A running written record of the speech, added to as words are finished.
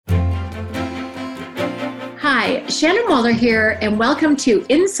Hi, Shannon Waller here, and welcome to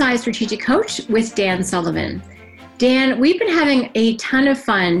Inside Strategic Coach with Dan Sullivan. Dan, we've been having a ton of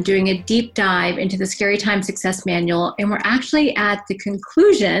fun doing a deep dive into the Scary Time Success Manual, and we're actually at the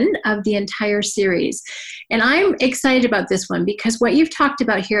conclusion of the entire series. And I'm excited about this one because what you've talked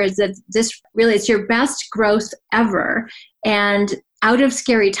about here is that this really is your best growth ever, and out of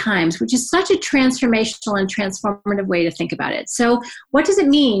scary times, which is such a transformational and transformative way to think about it. So what does it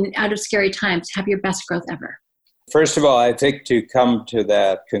mean out of scary times to have your best growth ever? First of all, I think to come to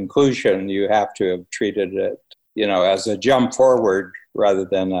that conclusion, you have to have treated it, as a jump forward rather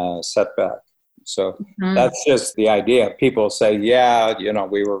than a setback. So that's just the idea. People say,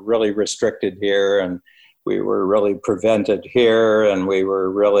 we were really restricted here and we were really prevented here and we were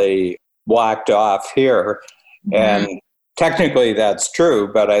really blocked off here. And technically, that's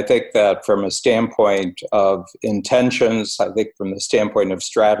true, but I think that from a standpoint of intentions, I think from the standpoint of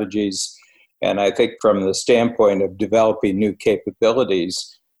strategies, and I think from the standpoint of developing new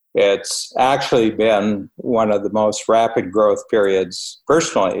capabilities, it's actually been one of the most rapid growth periods,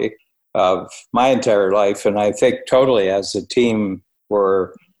 personally, of my entire life. And I think totally as a team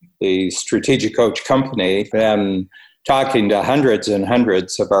for the Strategic Coach Company, and talking to hundreds and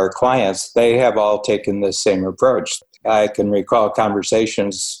hundreds of our clients, they have all taken the same approach. I can recall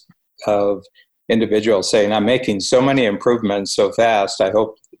conversations of individuals saying, I'm making so many improvements so fast, I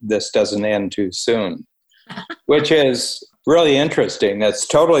hope this doesn't end too soon, which is really interesting. It's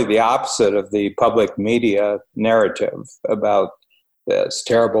totally the opposite of the public media narrative about this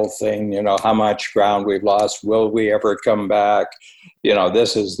terrible thing, how much ground we've lost, will we ever come back?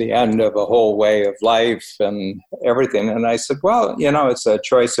 This is the end of a whole way of life and everything. And I said, well, it's a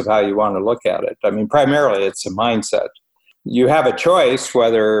choice of how you want to look at it. I mean, primarily it's a mindset. You have a choice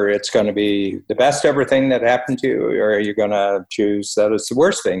whether it's going to be the best ever thing that happened to you, or you're going to choose that it's the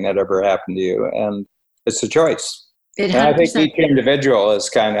worst thing that ever happened to you. And it's a choice. And I think each individual is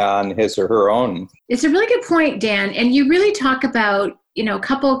kind of on his or her own. It's a really good point, Dan. And you really talk about, a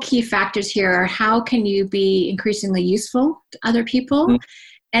couple key factors here are how can you be increasingly useful to other people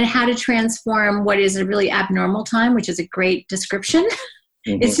and how to transform what is a really abnormal time, which is a great description.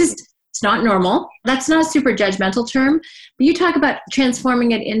 It's not normal. That's not a super judgmental term, but you talk about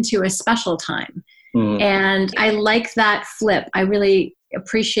transforming it into a special time. And I like that flip. I really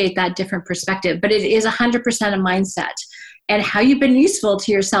appreciate that different perspective, but it is 100% a mindset. And how you've been useful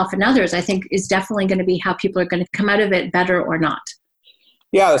to yourself and others, I think, is definitely going to be how people are going to come out of it better or not.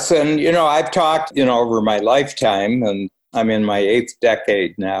 Yes. And, I've talked, over my lifetime, and I'm in my 8th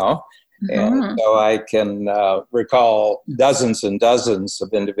decade now. And so I can recall dozens and dozens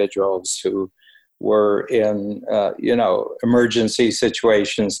of individuals who were in, emergency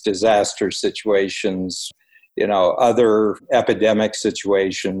situations, disaster situations, other epidemic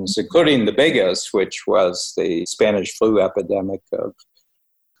situations, including the biggest, which was the Spanish flu epidemic of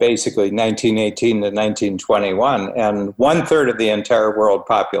basically 1918 to 1921. And 1/3 of the entire world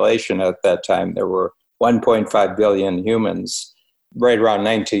population at that time, there were 1.5 billion humans, right around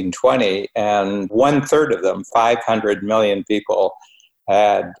 1920, and 1/3 of them, 500 million people,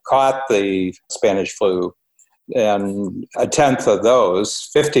 had caught the Spanish flu, and 1/10 of those,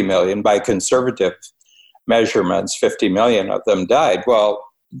 50 million, by conservative measurements, 50 million of them died. Well,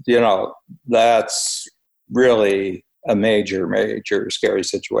 that's really a major, major scary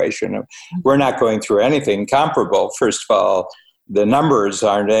situation. We're not going through anything comparable. First of all, the numbers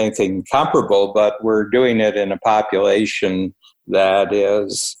aren't anything comparable, but we're doing it in a population that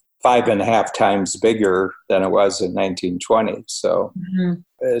is 5.5 times bigger than it was in 1920. So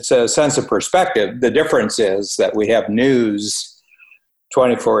it's a sense of perspective. The difference is that we have news,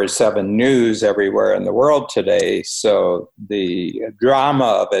 24/7 news everywhere in the world today. So the drama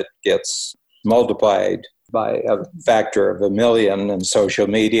of it gets multiplied by a factor of 1 million in social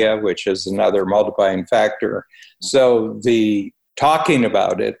media, which is another multiplying factor. So the talking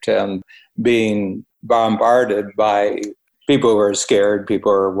about it and being bombarded by people who are scared,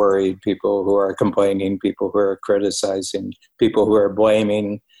 people who are worried, people who are complaining, people who are criticizing, people who are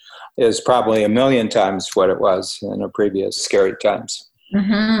blaming is probably 1 million times what it was in a previous scary times.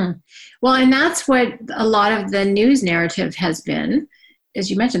 Well, and that's what a lot of the news narrative has been.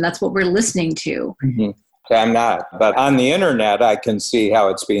 As you mentioned, that's what we're listening to. I'm not. But on the internet, I can see how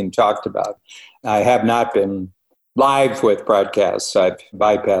it's being talked about. I have not been live with broadcasts. I've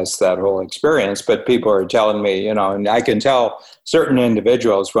bypassed that whole experience, but people are telling me, and I can tell certain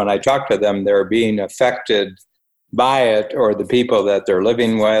individuals when I talk to them, they're being affected by it, or the people that they're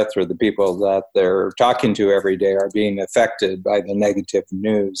living with or the people that they're talking to every day are being affected by the negative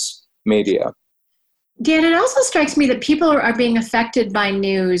news media. Dan, it also strikes me that people are being affected by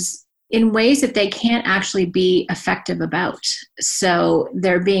news in ways that they can't actually be effective about. So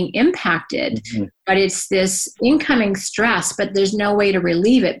they're being impacted, but it's this incoming stress, but there's no way to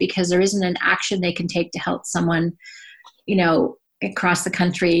relieve it because there isn't an action they can take to help someone, across the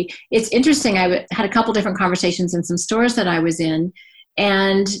country. It's interesting. I had a couple different conversations in some stores that I was in,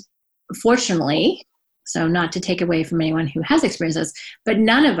 and fortunately, so not to take away from anyone who has experienced this, but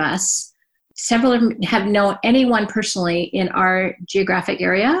none of us, several of them have known anyone personally in our geographic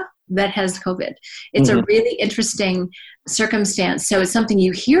area that has COVID. It's a really interesting circumstance. So it's something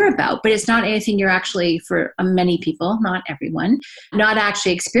you hear about, but it's not anything you're actually, for many people, not everyone, not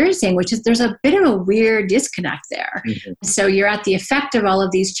actually experiencing, which is there's a bit of a weird disconnect there. So you're at the effect of all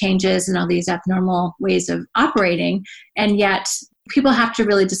of these changes and all these abnormal ways of operating, and yet people have to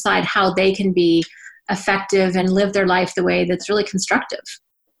really decide how they can be effective and live their life the way that's really constructive.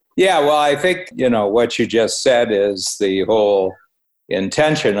 Yeah, well, I think, what you just said is the whole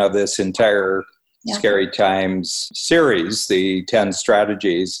intention of this entire Scary Times series, the 10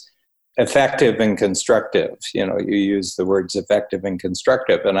 strategies, effective and constructive. You use the words effective and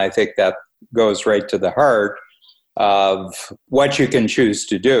constructive, and I think that goes right to the heart of what you can choose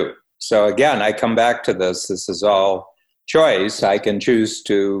to do. So again, I come back to this. This is all choice. I can choose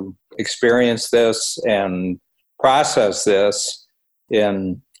to experience this and process this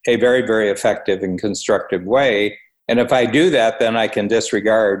in a very, very effective and constructive way. And if I do that, then I can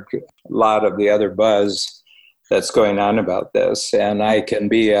disregard a lot of the other buzz that's going on about this. And I can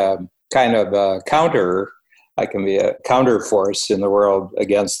be a kind of a counter. I can be a counter force in the world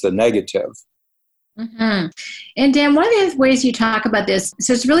against the negative. And Dan, one of the ways you talk about this,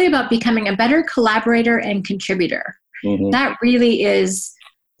 so it's really about becoming a better collaborator and contributor. That really is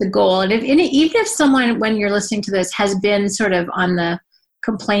the goal. And even if someone, when you're listening to this, has been sort of on the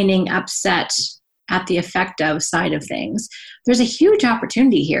complaining, upset, at the effective side of things, there's a huge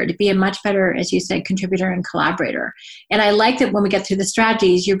opportunity here to be a much better, as you said, contributor and collaborator. And I like that when we get through the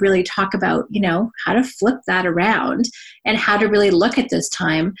strategies, you really talk about, how to flip that around and how to really look at this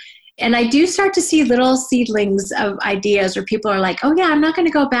time. And I do start to see little seedlings of ideas where people are like, oh yeah, I'm not going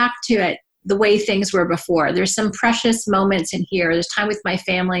to go back to it the way things were before. There's some precious moments in here. There's time with my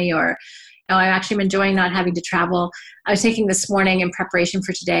family, or I actually am enjoying not having to travel. I was thinking this morning in preparation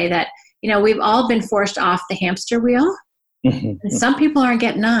for today that we've all been forced off the hamster wheel, and some people aren't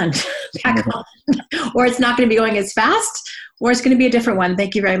getting on back on, or it's not going to be going as fast, or it's going to be a different one.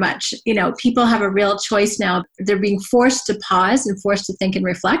 Thank you very much. People have a real choice now. They're being forced to pause and forced to think and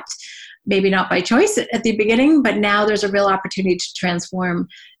reflect, maybe not by choice at the beginning, but now there's a real opportunity to transform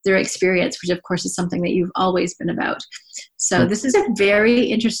their experience, which of course is something that you've always been about. So this is a very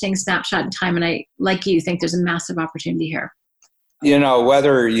interesting snapshot in time, and I, like you, think there's a massive opportunity here.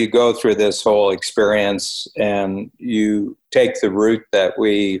 Whether you go through this whole experience and you take the route that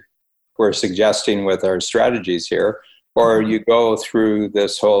we were suggesting with our strategies here, or you go through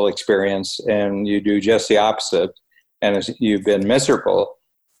this whole experience and you do just the opposite and you've been miserable,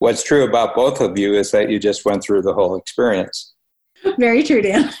 what's true about both of you is that you just went through the whole experience. Very true,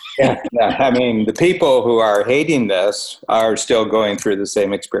 Dan. Yeah. I mean, the people who are hating this are still going through the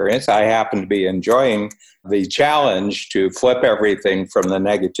same experience. I happen to be enjoying the challenge to flip everything from the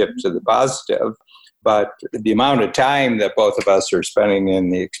negative to the positive. But the amount of time that both of us are spending in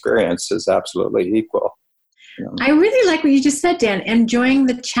the experience is absolutely equal. I really like what you just said, Dan, enjoying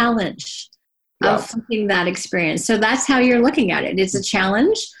the challenge of flipping that experience. So that's how you're looking at it. It's a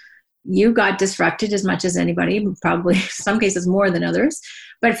challenge. You got disrupted as much as anybody, probably some cases more than others.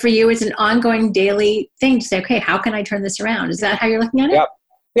 But for you, it's an ongoing daily thing to say, okay, how can I turn this around? Is that how you're looking at it?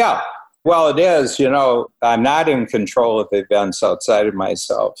 Yeah. Well, it is. I'm not in control of events outside of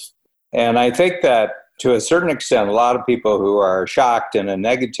myself. And I think that to a certain extent, a lot of people who are shocked in a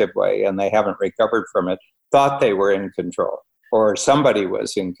negative way and they haven't recovered from it thought they were in control or somebody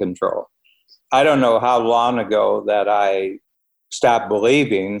was in control. I don't know how long ago that I stopped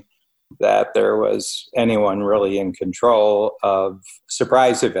believing that there was anyone really in control of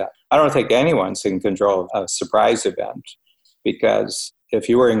surprise event. I don't think anyone's in control of a surprise event, because if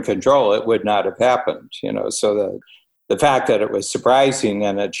you were in control, it would not have happened. So the fact that it was surprising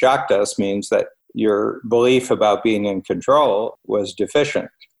and it shocked us means that your belief about being in control was deficient.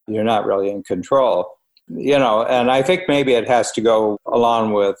 You're not really in control. And I think maybe it has to go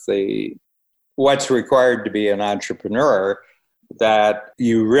along with what's required to be an entrepreneur, that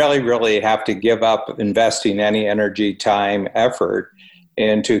you really, really have to give up investing any energy, time, effort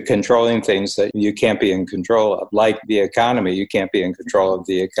into controlling things that you can't be in control of, like the economy. You can't be in control of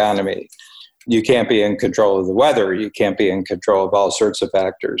the economy. You can't be in control of the weather. You can't be in control of all sorts of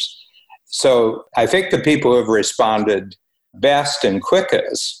factors. So I think the people who have responded best and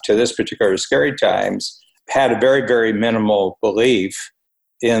quickest to this particular scary times had a very, very minimal belief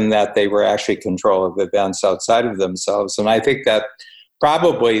in that they were actually in control of events outside of themselves. And I think that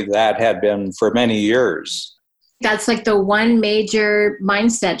probably that had been for many years. That's like the one major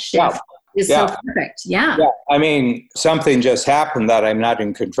mindset shift. Is so perfect. Yeah. I mean, something just happened that I'm not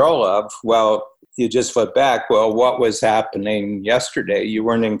in control of. Well, you just flip back. Well, what was happening yesterday? You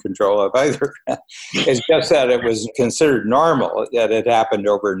weren't in control of either. It's just that it was considered normal, that it happened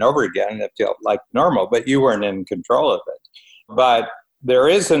over and over again. It felt like normal, but you weren't in control of it. But there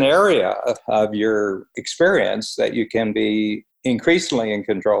is an area of your experience that you can be increasingly in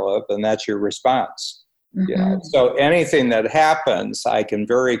control of, and that's your response. Yeah. So anything that happens, I can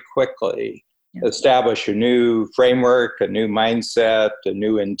very quickly establish a new framework, a new mindset, a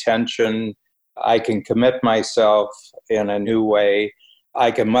new intention. I can commit myself in a new way.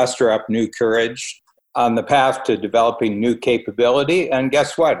 I can muster up new courage on the path to developing new capability. And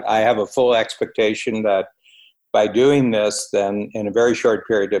guess what? I have a full expectation that by doing this, then in a very short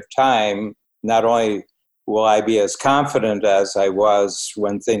period of time, not only will I be as confident as I was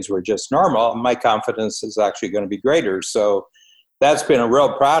when things were just normal, my confidence is actually going to be greater. So that's been a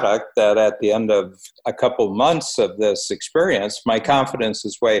real product that at the end of a couple months of this experience, my confidence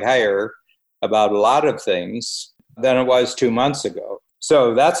is way higher about a lot of things than it was 2 months ago.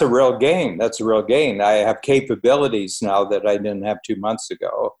 So that's a real gain. That's a real gain. I have capabilities now that I didn't have 2 months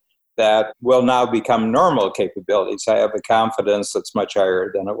ago that will now become normal capabilities. I have a confidence that's much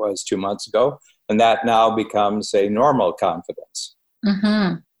higher than it was 2 months ago. And that now becomes a normal confidence.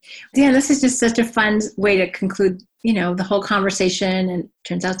 Yeah, this is just such a fun way to conclude, the whole conversation. And it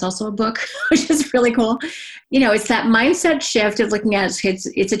turns out it's also a book, which is really cool. It's that mindset shift of looking at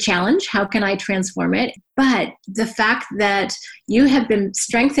it's a challenge. How can I transform it? But the fact that you have been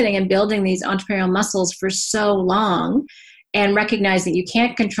strengthening and building these entrepreneurial muscles for so long, and recognize that you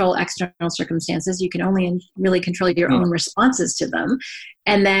can't control external circumstances. You can only really control your own responses to them.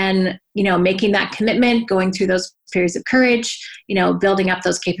 And then, making that commitment, going through those periods of courage, building up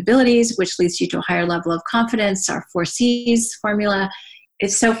those capabilities, which leads you to a higher level of confidence, our 4 C's formula.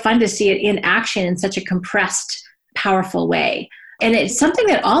 It's so fun to see it in action in such a compressed, powerful way. And it's something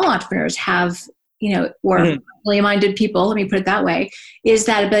that all entrepreneurs have, or minded people, let me put it that way, is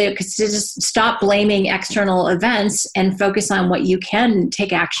that ability to just stop blaming external events and focus on what you can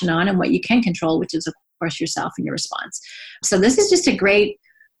take action on and what you can control, which is, of course, yourself and your response. So this is just a great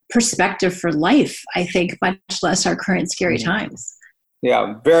perspective for life, I think, much less our current scary times.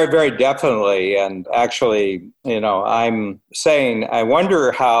 Yeah, very, very definitely. And actually, I'm saying, I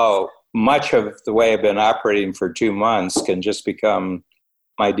wonder how much of the way I've been operating for 2 months can just become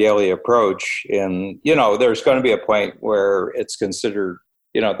my daily approach. And, there's going to be a point where it's considered,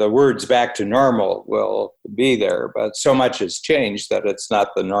 the words back to normal will be there, but so much has changed that it's not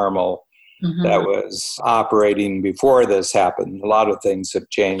the normal that was operating before this happened. A lot of things have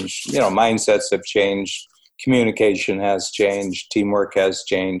changed, mindsets have changed, communication has changed, teamwork has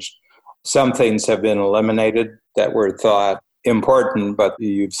changed. Some things have been eliminated that were thought important, but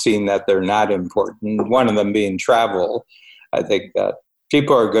you've seen that they're not important. One of them being travel. I think that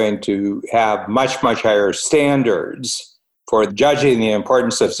people are going to have much, much higher standards for judging the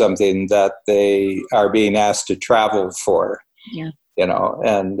importance of something that they are being asked to travel for. Yeah.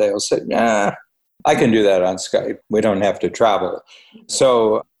 And they'll say, I can do that on Skype. We don't have to travel.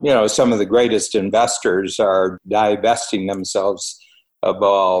 So, some of the greatest investors are divesting themselves of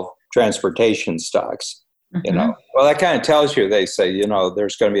all transportation stocks. Well, that kind of tells you, they say,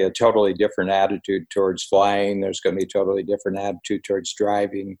 there's going to be a totally different attitude towards flying. There's going to be a totally different attitude towards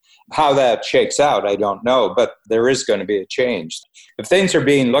driving. How that shakes out, I don't know, but there is going to be a change. If things are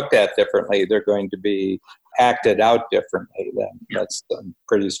being looked at differently, they're going to be acted out differently. Then that's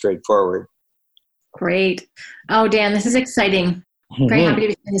pretty straightforward. Great. Oh, Dan, this is exciting. Very happy to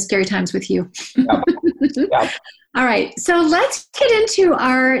be in the scary times with you. Yeah. All right. So let's get into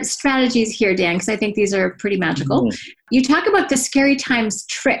our strategies here, Dan, because I think these are pretty magical. You talk about the scary times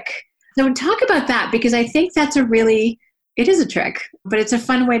trick. So talk about that, because I think that's it is a trick, but it's a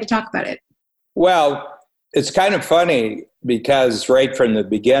fun way to talk about it. Well, it's kind of funny because right from the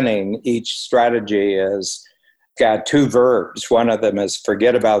beginning, each strategy has got 2 verbs. One of them is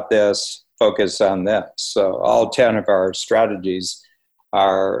forget about this, focus on this. So all 10 of our strategies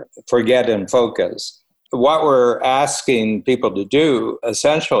are forget and focus. What we're asking people to do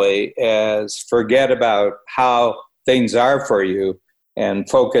essentially is forget about how things are for you and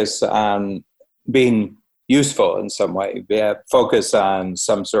focus on being useful in some way, focus on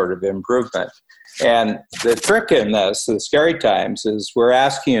some sort of improvement. And the trick in this, the scary times, is we're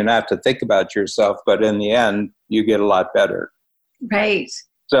asking you not to think about yourself, but in the end, you get a lot better. Right.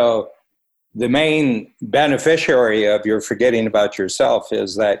 So the main beneficiary of your forgetting about yourself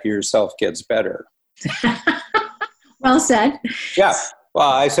is that yourself gets better. Well said. Yeah.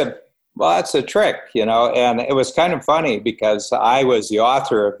 Well, I said, well, that's a trick, and it was kind of funny because I was the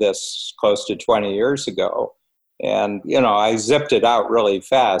author of this close to 20 years ago. And, I zipped it out really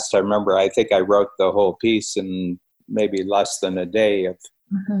fast. I remember, I think I wrote the whole piece in maybe less than a day of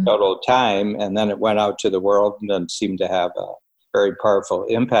total time. And then it went out to the world and seemed to have a very powerful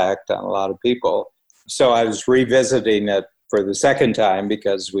impact on a lot of people. So I was revisiting it for the second time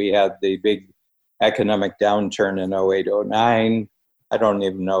because we had the big economic downturn in 08, 09. I don't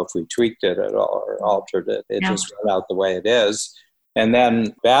even know if we tweaked it at all or altered it. It just went out the way it is. And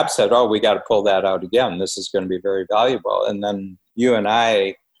then Bab said, oh, we got to pull that out again. This is going to be very valuable. And then you and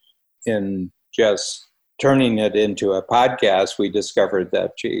I, in just turning it into a podcast, we discovered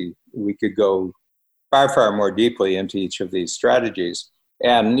that, we could go far, far more deeply into each of these strategies.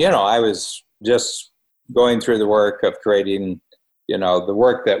 And, I was just going through the work of creating, the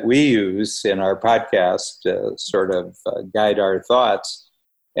work that we use in our podcast to sort of guide our thoughts.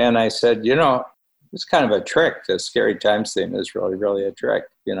 And I said, it's kind of a trick. The scary times thing is really, really a trick.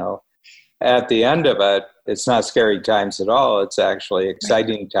 At the end of it, it's not scary times at all. It's actually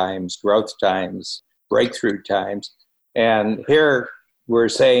exciting times, growth times, breakthrough times. And here we're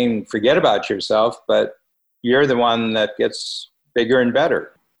saying, forget about yourself, but you're the one that gets bigger and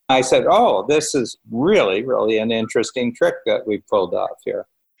better. I said, oh, this is really, really an interesting trick that we pulled off here.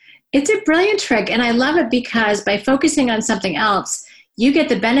 It's a brilliant trick. And I love it because by focusing on something else, you get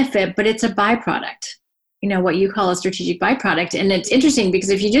the benefit, but it's a byproduct, what you call a strategic byproduct. And it's interesting because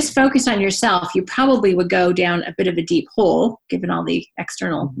if you just focus on yourself, you probably would go down a bit of a deep hole, given all the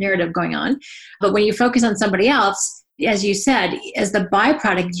external narrative going on. But when you focus on somebody else, as you said, as the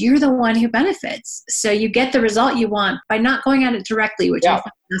byproduct, you're the one who benefits. So you get the result you want by not going at it directly, which I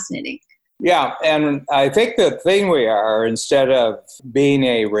find fascinating. Yeah, and I think the thing we are, instead of being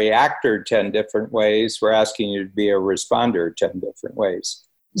a reactor 10 different ways, we're asking you to be a responder 10 different ways.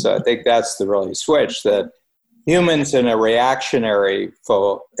 So I think that's the really switch, that humans in a reactionary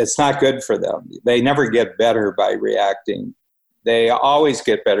it's not good for them. They never get better by reacting. They always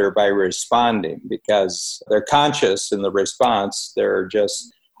get better by responding because they're conscious in the response. They're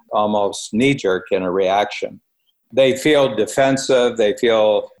just almost knee-jerk in a reaction. They feel defensive. They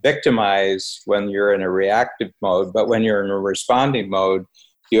feel victimized when you're in a reactive mode. But when you're in a responding mode,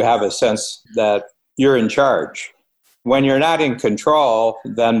 you have a sense that you're in charge. When you're not in control,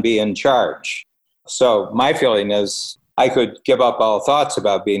 then be in charge. So my feeling is I could give up all thoughts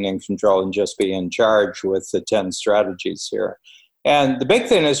about being in control and just be in charge with the 10 strategies here. And the big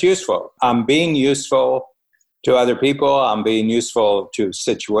thing is useful. I'm being useful to other people. I'm being useful to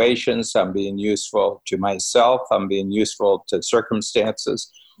situations. I'm being useful to myself. I'm being useful to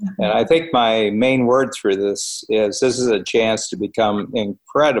circumstances. And I think my main word through this is a chance to become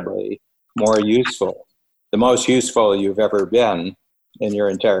incredibly more useful, the most useful you've ever been in your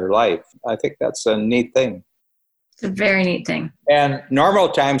entire life. I think that's a neat thing. It's a very neat thing. And normal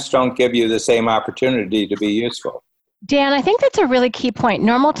times don't give you the same opportunity to be useful. Dan, I think that's a really key point.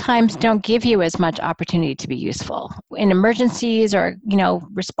 Normal times don't give you as much opportunity to be useful. In emergencies or,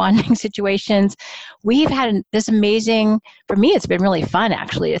 responding situations, we've had this amazing, for me, it's been really fun,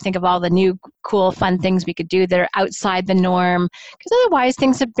 actually, to think of all the new, cool, fun things we could do that are outside the norm. Because otherwise,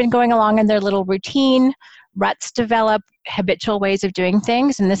 things have been going along in their little routine. Ruts develop, habitual ways of doing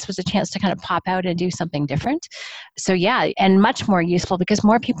things, and this was a chance to kind of pop out and do something different. So yeah, and much more useful because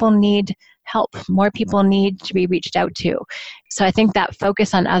more people need help. More people need to be reached out to. So I think that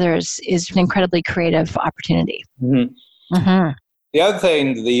focus on others is an incredibly creative opportunity. Mm-hmm. Mm-hmm. The other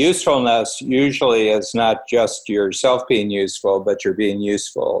thing, the usefulness usually is not just yourself being useful, but you're being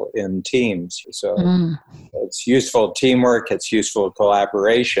useful in teams. So it's useful teamwork, it's useful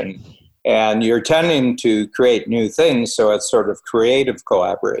collaboration. And you're tending to create new things, so it's sort of creative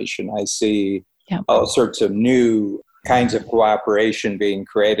collaboration. I see all sorts of new kinds of cooperation being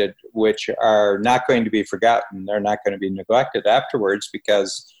created, which are not going to be forgotten. They're not going to be neglected afterwards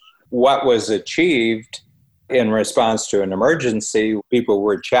because what was achieved in response to an emergency, people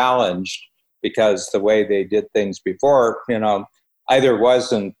were challenged because the way they did things before, either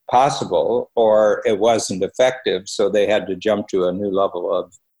wasn't possible or it wasn't effective, so they had to jump to a new level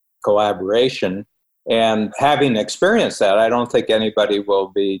of collaboration. And having experienced that, I don't think anybody will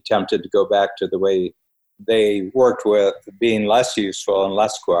be tempted to go back to the way they worked with being less useful and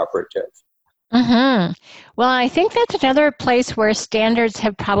less cooperative. Mm-hmm. Well, I think that's another place where standards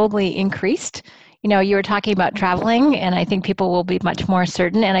have probably increased. You were talking about traveling, and I think people will be much more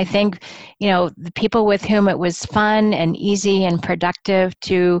certain. And I think, the people with whom it was fun and easy and productive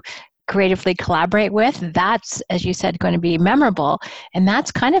to creatively collaborate with, that's, as you said, going to be memorable. And that's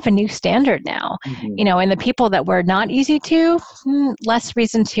kind of a new standard now. Mm-hmm. And the people that were not easy to, less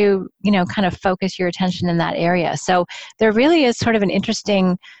reason to, kind of focus your attention in that area. So there really is sort of an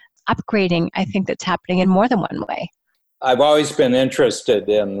interesting upgrading, I think, that's happening in more than one way. I've always been interested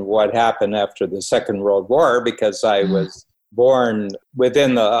in what happened after the Second World War because I was born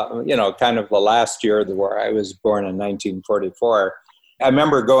within the, kind of the last year of the war. I was born in 1944. I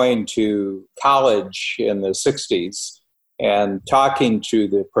remember going to college in the 60s and talking to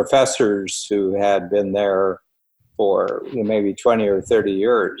the professors who had been there for maybe 20 or 30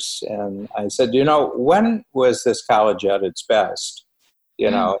 years. And I said, when was this college at its best?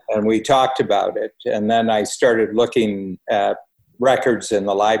 And we talked about it. And then I started looking at records in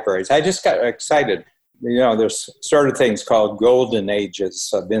the libraries. I just got excited. There's sort of things called golden ages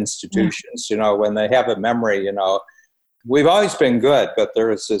of institutions, when they have a memory, we've always been good, but there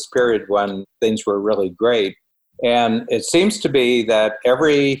was this period when things were really great. And it seems to be that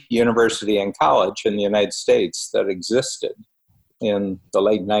every university and college in the United States that existed in the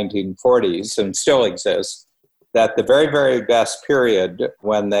late 1940s and still exists, that the very, very best period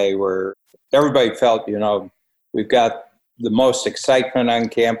when everybody felt, we've got the most excitement on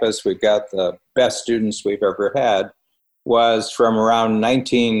campus, we've got the best students we've ever had, was from around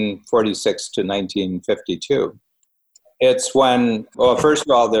 1946 to 1952. It's when, first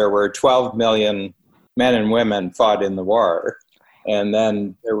of all, there were 12 million men and women fought in the war. And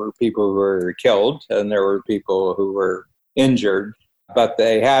then there were people who were killed and there were people who were injured. But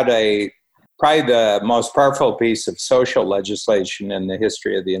they had probably the most powerful piece of social legislation in the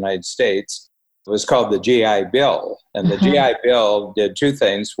history of the United States. It was called the GI Bill. And the GI Bill did two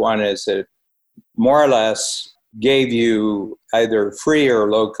things. One is it more or less gave you either free or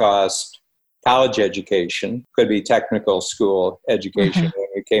low-cost college education, could be technical school education when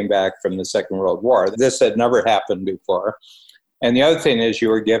we came back from the Second World War. This had never happened before. And the other thing is you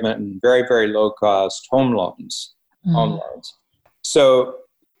were given very, very low-cost home loans. So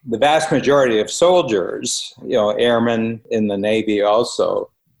the vast majority of soldiers, airmen in the Navy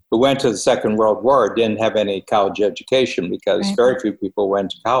also, who went to the Second World War didn't have any college education because very few people went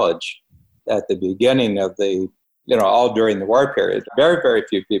to college at the beginning of all during the war period. Very, very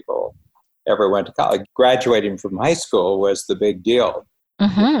few people ever went to college. Graduating from high school was the big deal.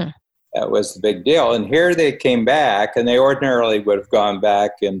 That was the big deal. And here they came back, and they ordinarily would have gone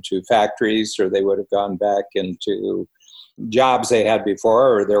back into factories, or they would have gone back into jobs they had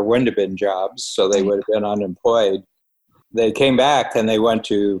before, or there wouldn't have been jobs, so they would have been unemployed. They came back and they went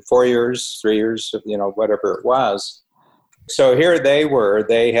to 4 years, 3 years, whatever it was. So here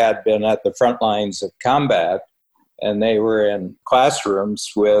they had been at the front lines of combat, and they were in classrooms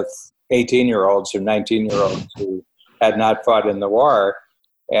with 18-year-olds or 19-year-olds who had not fought in the war.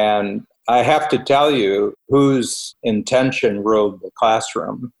 And I have to tell you whose intention ruled the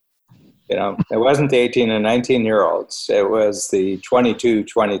classroom. It wasn't the 18 and 19-year-olds. It was the 22,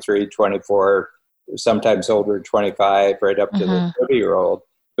 23, 24, sometimes older, 25, right up to the 30-year-old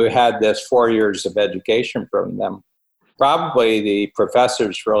who had this 4 years of education from them. Probably the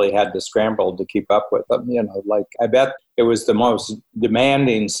professors really had to scramble to keep up with them. I bet it was the most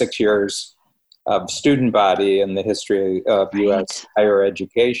demanding 6 years of student body in the history of U.S. higher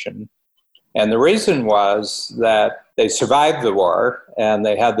education. And the reason was that they survived the war and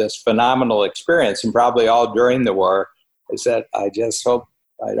they had this phenomenal experience, and probably all during the war, they said, I just hope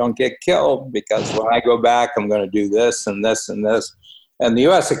I don't get killed, because when I go back, I'm going to do this and this and this. And the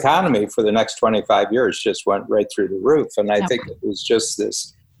U.S. economy for the next 25 years just went right through the roof. And I think it was just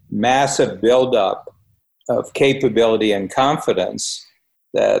this massive buildup of capability and confidence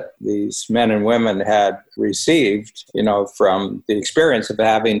that these men and women had received, from the experience of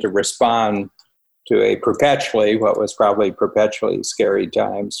having to respond to what was probably perpetually scary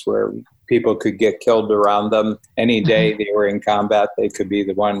times, where people could get killed around them. Any day they were in combat, they could be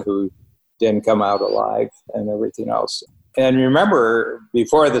the one who didn't come out alive and everything else. And remember,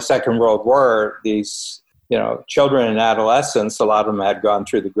 before the Second World War, these, children and adolescents, a lot of them had gone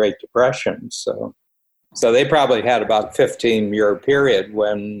through the Great Depression. So they probably had about a 15-year period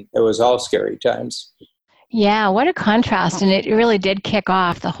when it was all scary times. Yeah, what a contrast. And it really did kick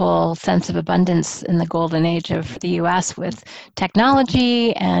off the whole sense of abundance in the golden age of the U.S. with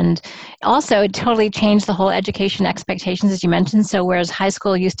technology. And also it totally changed the whole education expectations, as you mentioned. So whereas high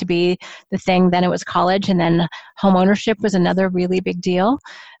school used to be the thing, then it was college, and then home ownership was another really big deal.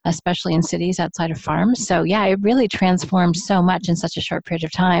 especially in cities outside of farms. So yeah, it really transformed so much in such a short period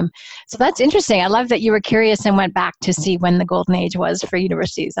of time. So that's interesting. I love that you were curious and went back to see when the golden age was for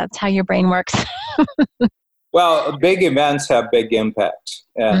universities. That's how your brain works. Well, big events have big impact.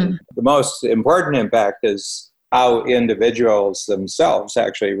 And the most important impact is how individuals themselves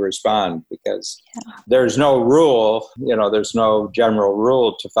actually respond, because there's no rule, there's no general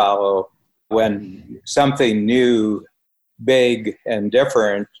rule to follow. When something new, big, and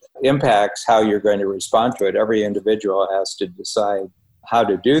different impacts how you're going to respond to it, every individual has to decide how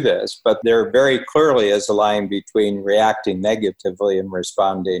to do this. But there very clearly is a line between reacting negatively and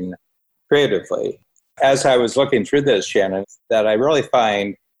responding creatively. As I was looking through this, Shannon, that I really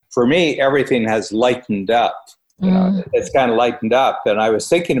find, for me, everything has lightened up. It's kind of lightened up. And I was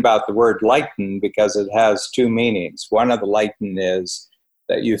thinking about the word lighten because it has two meanings. One of the lighten is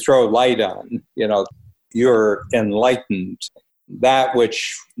that you throw light on, you're enlightened. That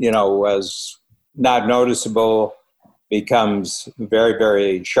which, was not noticeable becomes very,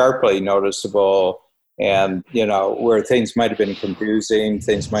 very sharply noticeable. And, where things might have been confusing,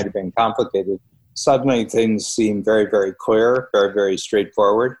 things might have been complicated, suddenly things seem very, very clear, very, very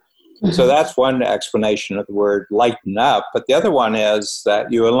straightforward. So that's one explanation of the word lighten up. But the other one is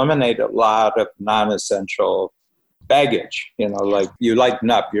that you eliminate a lot of non-essential baggage. Like you lighten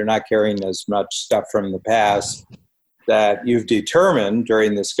up. You're not carrying as much stuff from the past that you've determined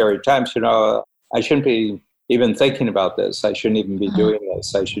during the scary times. I shouldn't be even thinking about this. I shouldn't even be doing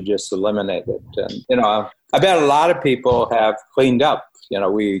this. I should just eliminate it. And, I bet a lot of people have cleaned up.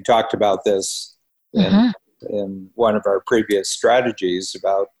 We talked about this in one of our previous strategies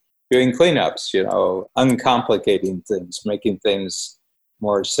about doing cleanups, uncomplicating things, making things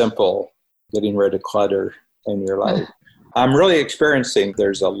more simple, getting rid of clutter in your life. I'm really experiencing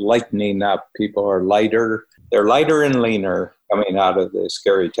there's a lightening up. People are lighter. They're lighter and leaner coming out of the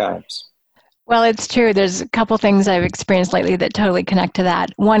scary times. Well, it's true. There's a couple things I've experienced lately that totally connect to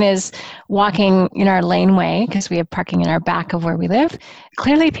that. One is walking in our laneway, because we have parking in our back of where we live.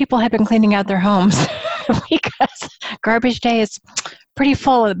 Clearly, people have been cleaning out their homes because garbage day is pretty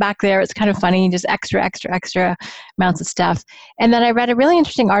full back there. It's kind of funny, just extra amounts of stuff. And then I read a really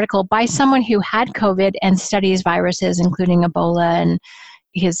interesting article by someone who had COVID and studies viruses, including Ebola, and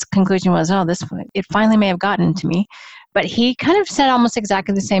his conclusion was, it finally may have gotten to me. But he kind of said almost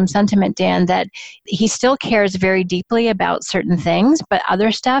exactly the same sentiment, Dan, that he still cares very deeply about certain things, but other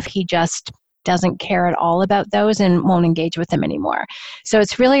stuff he just doesn't care at all about those and won't engage with them anymore. So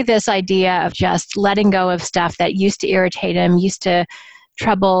it's really this idea of just letting go of stuff that used to irritate him, used to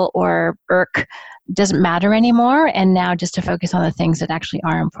trouble or irk, doesn't matter anymore, and now just to focus on the things that actually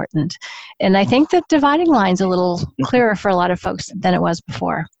are important. And I think the dividing line's a little clearer for a lot of folks than it was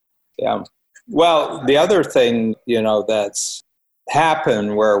before. Yeah. Well, the other thing, that's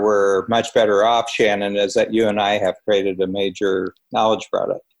happened where we're much better off, Shannon, is that you and I have created a major knowledge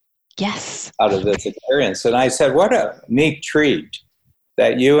product. Yes. Out of this experience. And I said, what a neat treat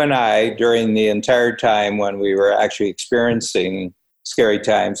that you and I, during the entire time when we were actually experiencing scary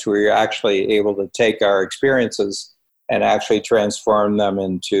times, we were actually able to take our experiences and actually transform them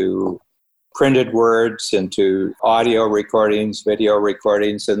into printed words, into audio recordings, video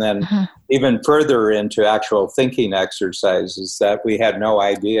recordings, and then even further into actual thinking exercises that we had no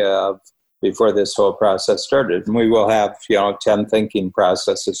idea of before this whole process started. And we will have, 10 thinking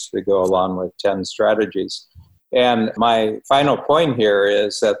processes to go along with 10 strategies. And my final point here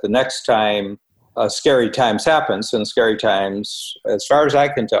is that the next time scary times happens, and scary times, as far as I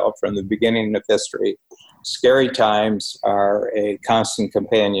can tell from the beginning of history, scary times are a constant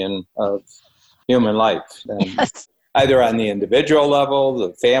companion of human life. And yes. Either on the individual level,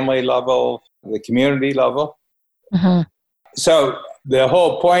 the family level, the community level. So the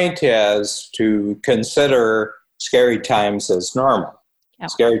whole point is to consider scary times as normal. Yep.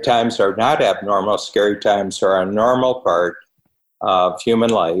 Scary times are not abnormal. Scary times are a normal part of human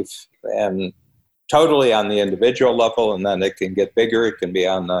life, and totally on the individual level, and then it can get bigger. It can be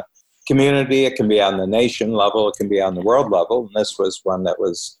on the community, it can be on the nation level, it can be on the world level, and this was one that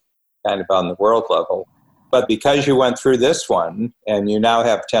was kind of on the world level. But because you went through this one, and you now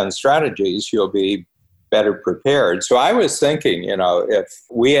have 10 strategies, you'll be better prepared. So I was thinking, if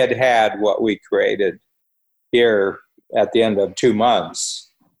we had had what we created here at the end of 2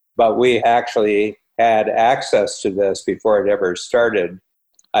 months, but we actually had access to this before it ever started,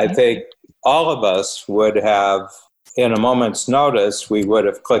 I think all of us would have, in a moment's notice, we would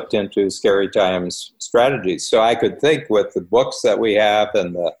have clicked into scary times strategies. So I could think with the books that we have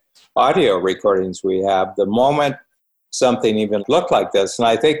and the audio recordings we have, the moment something even look like this. And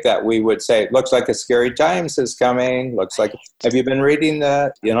I think that we would say, it looks like a scary times is coming. Looks like, have you been reading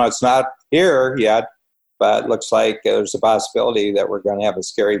that? It's not here yet, but looks like there's a possibility that we're going to have a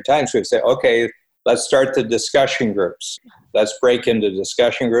scary time. So we say, okay, let's start the discussion groups. Let's break into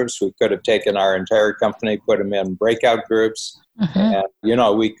discussion groups. We could have taken our entire company, put them in breakout groups. And,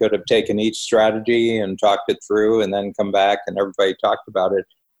 we could have taken each strategy and talked it through and then come back and everybody talked about it.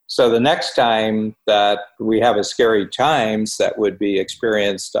 So the next time that we have a scary times that would be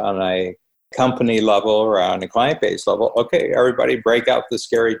experienced on a company level or on a client base level, okay, everybody break out the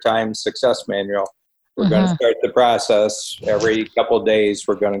scary times success manual. We're going to start the process. Every couple of days,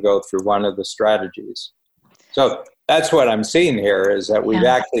 we're going to go through one of the strategies. So that's what I'm seeing here is that we've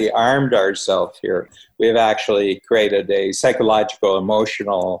actually armed ourselves here. We've actually created a psychological,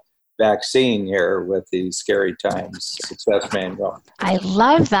 emotional vaccine here with the scary times success manual. I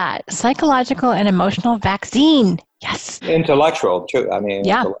love that. Psychological and emotional vaccine. Yes. Intellectual too.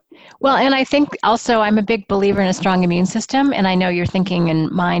 Yeah. Well, and I think also I'm a big believer in a strong immune system, and I know your thinking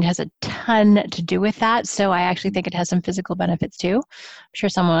and mind has a ton to do with that. So I actually think it has some physical benefits too. I'm sure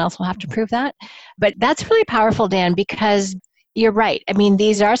someone else will have to prove that. But that's really powerful, Dan, because you're right.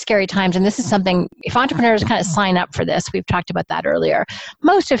 These are scary times, and this is something, if entrepreneurs kind of sign up for this, we've talked about that earlier.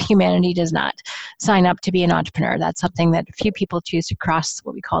 Most of humanity does not sign up to be an entrepreneur. That's something that few people choose to cross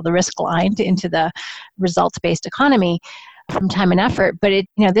what we call the risk line into the results-based economy from time and effort. But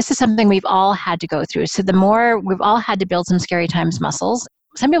this is something we've all had to go through. So we've all had to build some scary times muscles.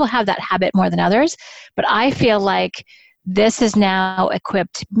 Some people have that habit more than others, but I feel like this has now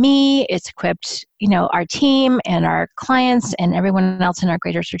equipped me, it's equipped, our team and our clients and everyone else in our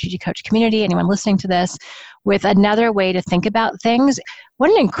greater strategic coach community, anyone listening to this, with another way to think about things.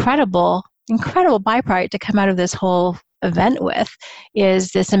 What an incredible byproduct to come out of this whole event with is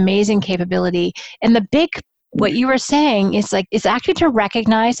this amazing capability. And what you were saying is it's actually to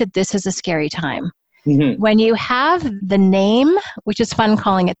recognize that this is a scary time. When you have the name, which is fun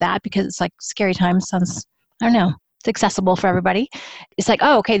calling it that because it's like scary time sounds, I don't know, it's accessible for everybody. It's like,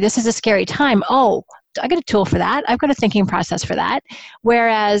 oh, okay, this is a scary time. Oh, I got a tool for that. I've got a thinking process for that.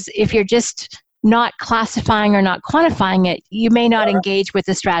 Whereas if you're just not classifying or not quantifying it, you may not engage with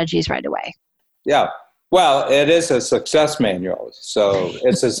the strategies right away. Yeah. Well, it is a success manual. So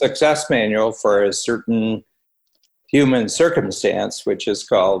it's a success manual for a certain human circumstance, which is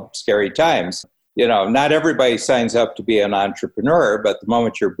called scary times. Not everybody signs up to be an entrepreneur, but the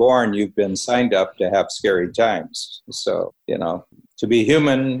moment you're born, you've been signed up to have scary times. So, to be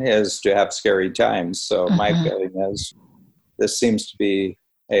human is to have scary times. So my feeling is this seems to be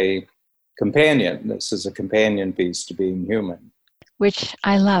a companion. This is a companion piece to being human. Which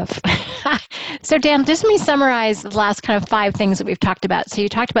I love. So Dan, just let me summarize the last kind of 5 things that we've talked about. So you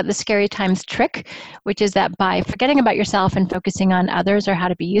talked about the scary times trick, which is that by forgetting about yourself and focusing on others or how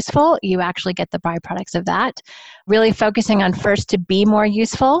to be useful, you actually get the byproducts of that. Really focusing on first to be more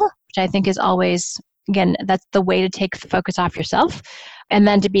useful, which I think is always, again, that's the way to take the focus off yourself. And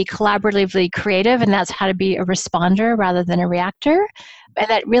then to be collaboratively creative, and that's how to be a responder rather than a reactor. And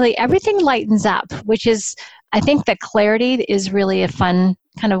that really everything lightens up, which is, I think that clarity is really a fun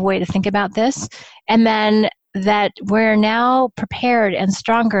kind of way to think about this. And then that we're now prepared and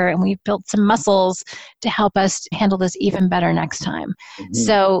stronger, and we've built some muscles to help us handle this even better next time.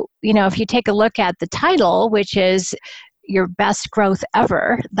 So, if you take a look at the title, which is your best growth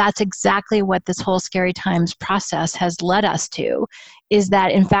ever, that's exactly what this whole scary times process has led us to, is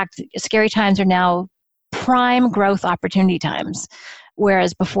that in fact, scary times are now prime growth opportunity times,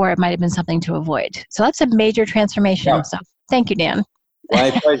 whereas before it might have been something to avoid. So that's a major transformation. Yeah. So thank you, Dan. My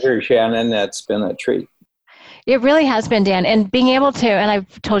pleasure, Shannon. That's been a treat. It really has been, Dan. And being able to, and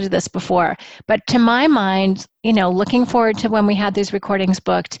I've told you this before, but to my mind, looking forward to when we had these recordings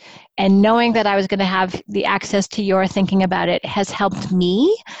booked and knowing that I was going to have the access to your thinking about it has helped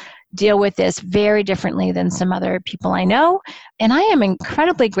me deal with this very differently than some other people I know. And I am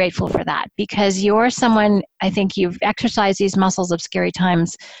incredibly grateful for that because you're someone, I think you've exercised these muscles of scary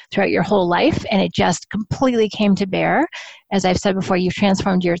times throughout your whole life, and it just completely came to bear. As I've said before, you've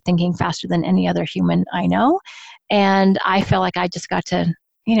transformed your thinking faster than any other human I know. And I feel like I just got to,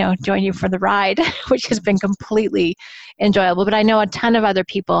 join you for the ride, which has been completely enjoyable. But I know a ton of other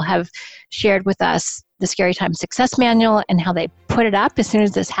people have shared with us the Scary Times Success Manual and how they put it up as soon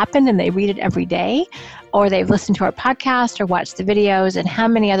as this happened and they read it every day, or they've listened to our podcast or watched the videos, and how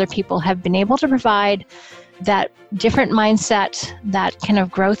many other people have been able to provide that different mindset, that kind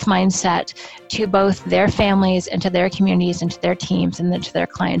of growth mindset to both their families and to their communities and to their teams and then to their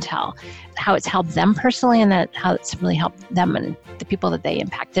clientele, how it's helped them personally and how it's really helped them and the people that they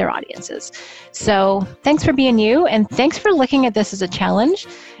impact, their audiences. So thanks for being you, and thanks for looking at this as a challenge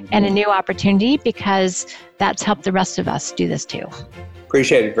and a new opportunity, because that's helped the rest of us do this too.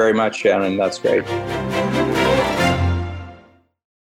 Appreciate it very much, Shannon. That's great.